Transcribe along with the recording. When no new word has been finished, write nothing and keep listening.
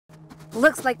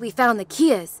Looks like we found the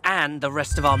Keas. And the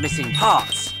rest of our missing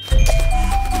parts.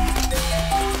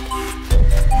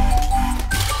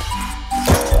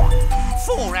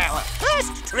 For our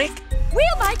first trick,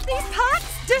 We'll make these parts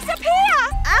disappear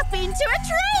up into a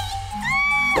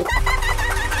tree.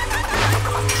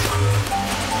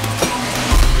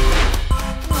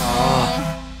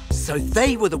 So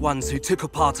they were the ones who took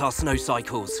apart our snow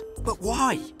cycles. But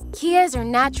why? Keas are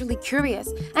naturally curious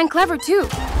and clever too.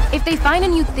 If they find a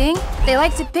new thing, they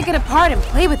like to pick it apart and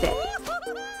play with it.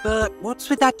 But what's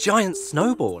with that giant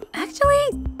snowball?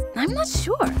 Actually, I'm not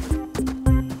sure.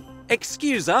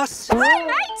 Excuse us? Hi,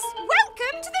 mates.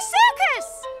 Welcome to the circus.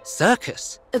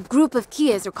 Circus? A group of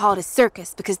Keas are called a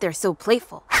circus because they're so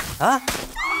playful. Huh?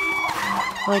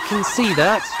 I can see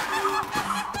that.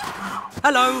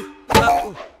 Hello.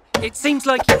 It seems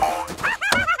like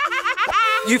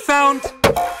you found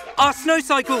our snow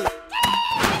cycle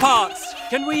parts.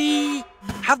 Can we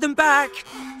have them back?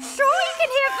 Sure, you can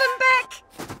have them back.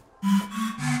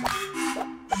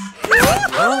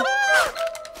 Huh?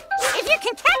 If you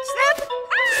can catch them.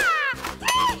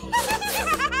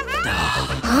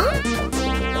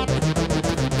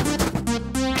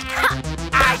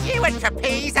 are you a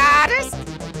trapeze artist?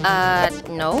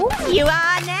 No. You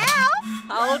are now.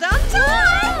 Hold on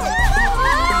tight.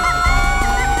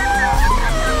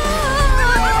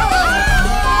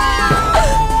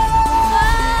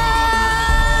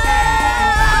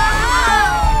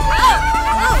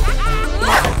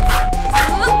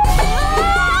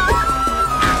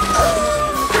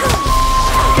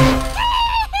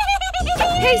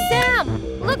 Hey, Sam!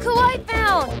 Look who I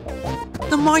found!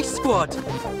 The mice squad.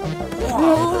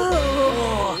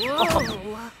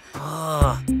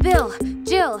 Bill,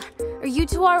 Jill, are you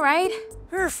two all right?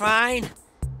 We're fine.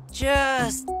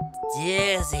 Just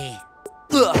dizzy.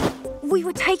 We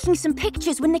were taking some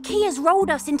pictures when the Keas rolled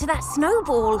us into that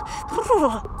snowball.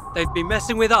 They've been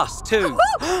messing with us too. Look!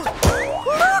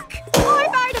 I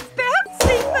made a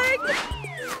bouncy thing!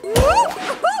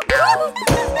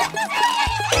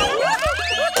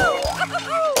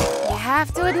 You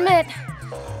have to admit,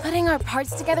 putting our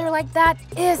parts together like that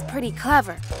is pretty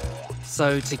clever.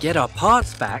 So to get our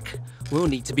parts back, we'll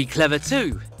need to be clever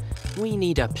too. We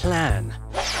need a plan.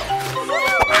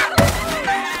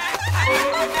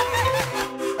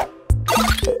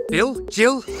 Bill,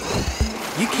 Jill,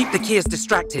 you keep the Keas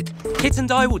distracted. Kit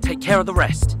and I will take care of the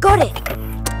rest. Got it!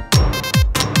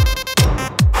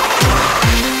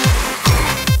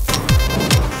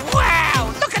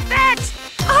 Wow, look at that!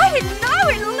 I didn't know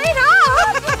it lit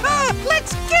up!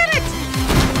 Let's get it!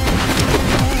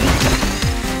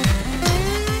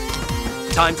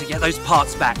 Time to get those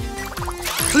parts back.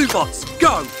 Cluebots,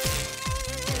 go!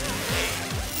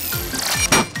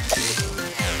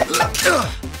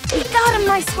 We got him,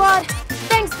 my squad!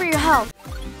 Thanks for your help.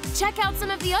 Check out some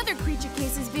of the other Creature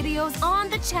Cases videos on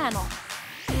the channel.